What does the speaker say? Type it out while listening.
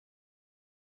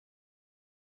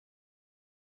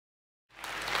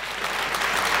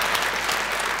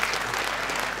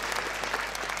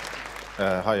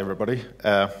Hi, everybody.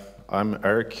 I'm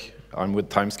Erik. I'm with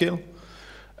Timescale.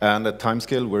 And at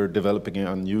Timescale, we're developing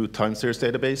a new time series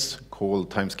database called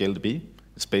TimescaleDB.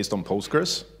 It's based on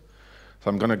Postgres. So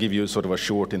I'm going to give you sort of a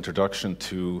short introduction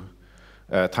to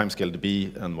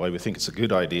TimescaleDB and why we think it's a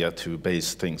good idea to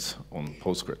base things on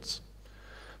Postgres.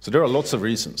 So there are lots of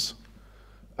reasons.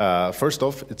 First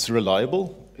off, it's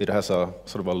reliable. It has a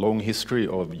sort of a long history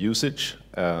of usage.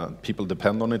 People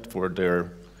depend on it for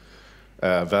their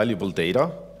valuable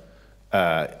data.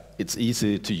 It's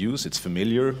easy to use, it's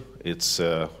familiar, it's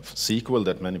SQL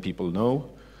that many people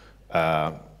know.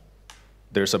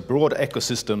 There's a broad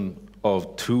ecosystem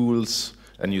of tools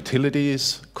and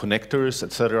utilities, connectors,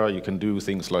 etc. You can do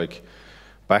things like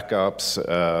backups,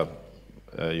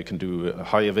 you can do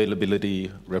high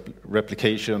availability,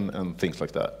 replication, and things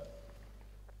like that.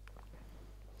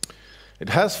 It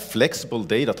has flexible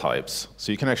data types,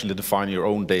 so you can actually define your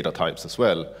own data types as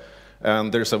well.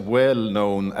 And there's a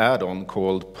well-known add-on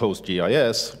called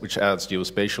PostGIS, which adds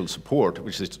geospatial support,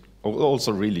 which is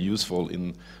also really useful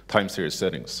in time series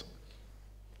settings.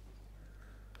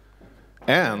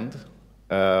 And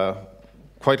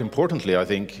quite importantly, I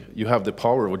think, you have the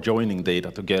power of joining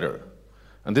data together.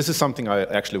 And this is something I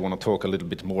actually want to talk a little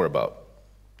bit more about.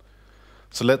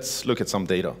 So let's look at some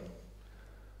data.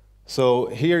 So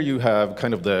here you have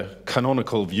kind of the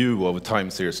canonical view of time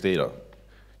series data.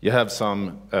 You have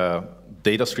some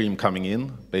data stream coming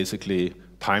in, basically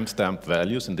timestamp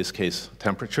values, in this case,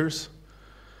 temperatures.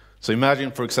 So imagine,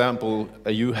 for example,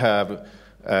 you have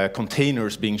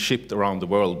containers being shipped around the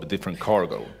world with different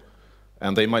cargo.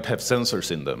 And they might have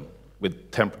sensors in them with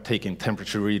taking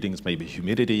temperature readings, maybe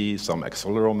humidity, some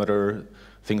accelerometer,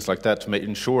 things like that, to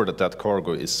ensure that that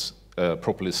cargo is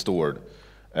properly stored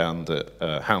and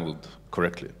handled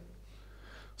correctly.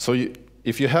 So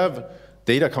if you have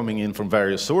data coming in from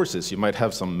various sources, you might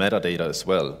have some metadata as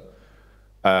well.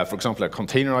 For example, a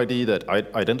container ID that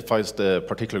identifies the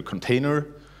particular container,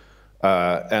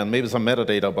 and maybe some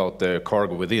metadata about the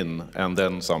cargo within, and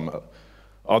then some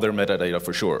other metadata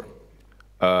for sure.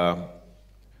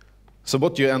 So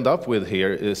what you end up with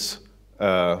here is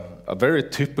a very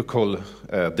typical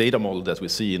data model that we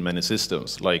see in many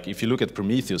systems. Like if you look at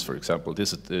Prometheus, for example,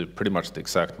 this is pretty much the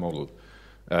exact model.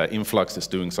 Influx is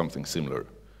doing something similar.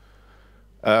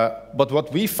 But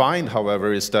what we find,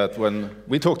 however, is that when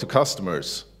we talk to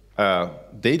customers,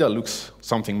 data looks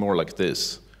something more like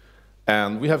this.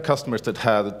 And we have customers that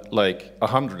had like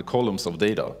 100 columns of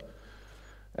data.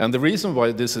 And the reason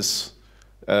why this is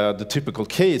the typical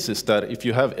case is that if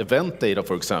you have event data,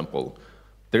 for example,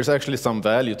 there's actually some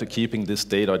value to keeping this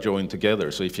data joined together.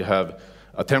 So if you have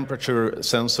a temperature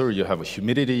sensor, you have a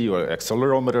humidity or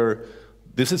accelerometer,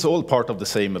 this is all part of the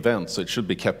same event, so it should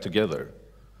be kept together.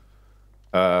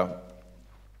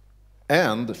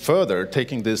 And further,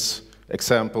 taking this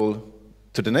example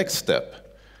to the next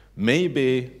step,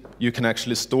 maybe you can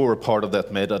actually store part of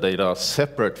that metadata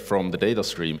separate from the data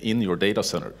stream in your data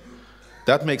center.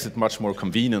 That makes it much more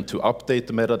convenient to update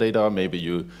the metadata. Maybe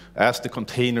you, as the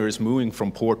container is moving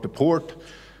from port to port,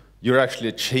 you're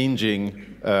actually changing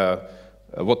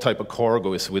what type of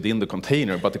cargo is within the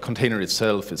container, but the container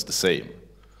itself is the same.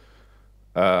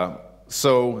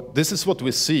 So this is what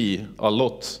we see a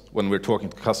lot when we're talking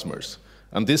to customers.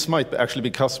 And this might actually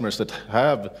be customers that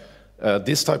have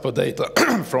this type of data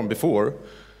from before.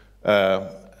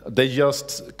 They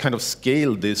just kind of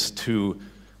scale this to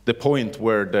the point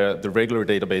where the regular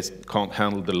database can't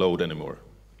handle the load anymore.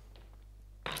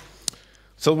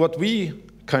 So what we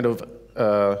kind of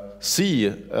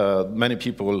see many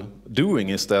people doing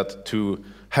is that to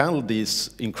handle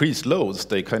these increased loads,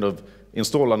 they kind of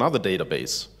install another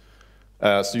database.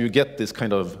 So you get this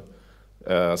kind of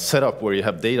setup where you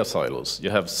have data silos. You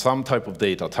have some type of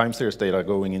data, time series data,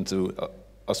 going into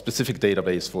a specific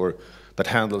database that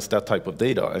handles that type of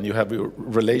data, and you have your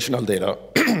relational data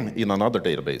in another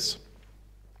database.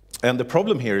 And the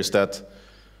problem here is that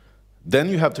then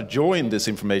you have to join this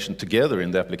information together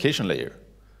in the application layer,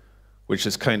 which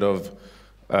is kind of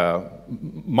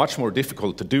much more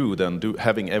difficult to do than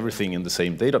having everything in the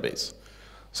same database.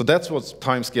 So that's what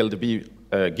TimescaleDB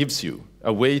gives you,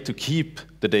 a way to keep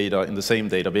the data in the same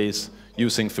database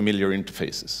using familiar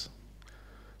interfaces.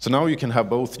 So now you can have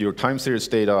both your time series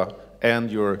data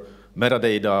and your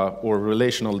metadata or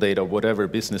relational data, whatever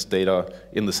business data,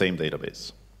 in the same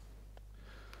database.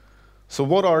 So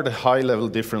what are the high-level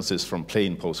differences from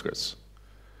plain Postgres?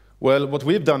 Well, what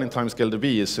we've done in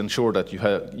TimescaleDB is ensure that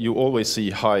you always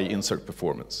see high insert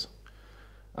performance.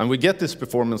 And we get this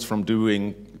performance from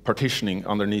doing partitioning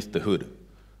underneath the hood.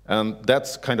 And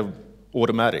that's kind of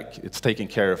automatic. It's taken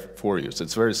care of for you, so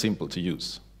it's very simple to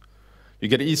use. You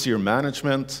get easier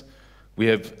management. We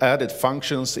have added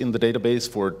functions in the database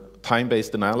for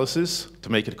time-based analysis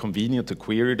to make it convenient to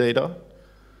query data.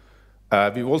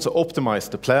 We've also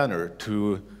optimized the planner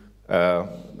to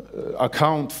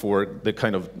account for the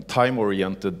kind of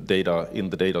time-oriented data in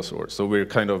the data source. So we're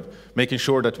kind of making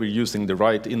sure that we're using the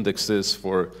right indexes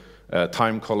for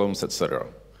time columns, etc.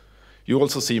 You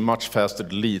also see much faster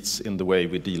deletes in the way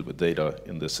we deal with data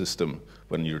in the system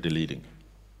when you're deleting.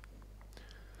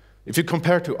 If you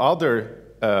compare to other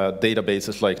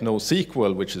databases like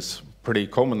NoSQL, which is pretty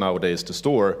common nowadays to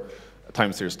store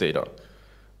time series data,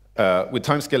 with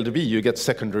TimescaleDB, you get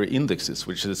secondary indexes,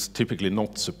 which is typically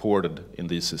not supported in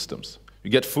these systems.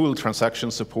 You get full transaction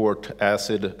support,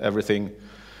 ACID, everything.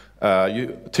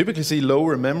 You typically see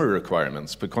lower memory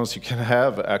requirements because you can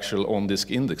have actual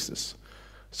on-disk indexes.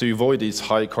 So you avoid these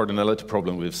high cardinality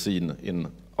problems we've seen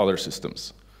in other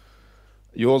systems.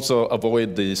 You also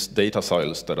avoid these data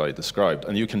silos that I described,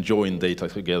 and you can join data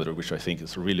together, which I think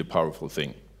is a really powerful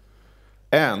thing.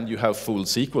 And you have full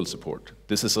SQL support.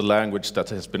 This is a language that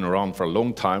has been around for a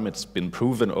long time. It's been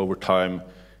proven over time.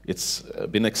 It's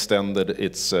been extended.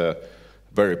 It's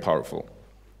very powerful.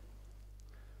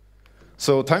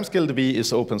 So TimescaleDB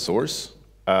is open source.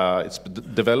 It's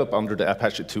developed under the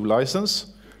Apache 2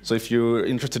 license. So if you're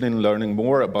interested in learning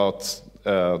more about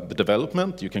the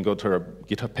development, you can go to our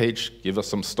GitHub page, give us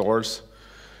some stars.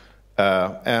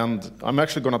 And I'm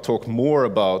actually going to talk more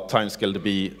about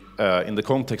TimescaleDB in the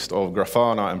context of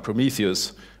Grafana and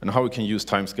Prometheus, and how we can use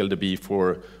TimescaleDB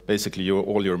for basically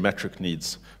all your metric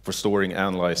needs for storing,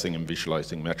 analyzing, and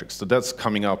visualizing metrics. So that's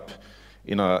coming up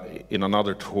in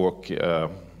another talk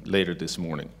later this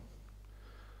morning.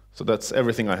 So that's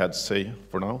everything I had to say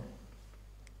for now.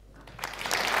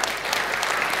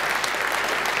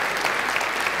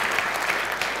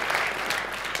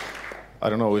 I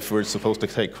don't know if we're supposed to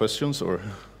take questions or...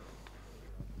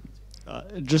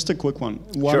 Just a quick one.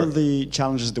 One Sure. of the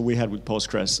challenges that we had with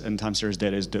Postgres and time series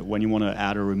data is that when you want to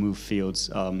add or remove fields,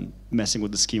 messing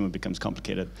with the schema becomes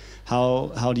complicated.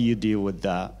 How do you deal with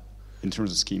that in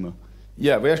terms of schema?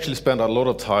 Yeah, we actually spend a lot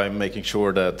of time making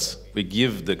sure that we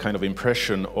give the kind of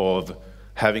impression of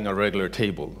having a regular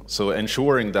table. So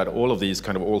ensuring that all of these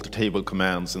kind of alter table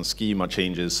commands and schema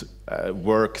changes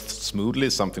work smoothly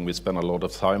is something we spend a lot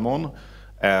of time on.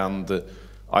 And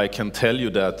I can tell you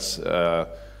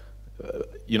that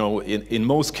you know, in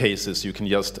most cases, you can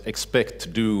just expect to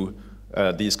do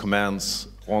these commands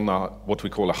on what we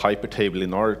call a hypertable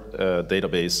in our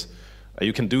database.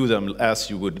 You can do them as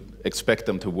you would expect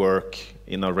them to work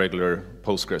in a regular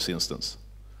Postgres instance.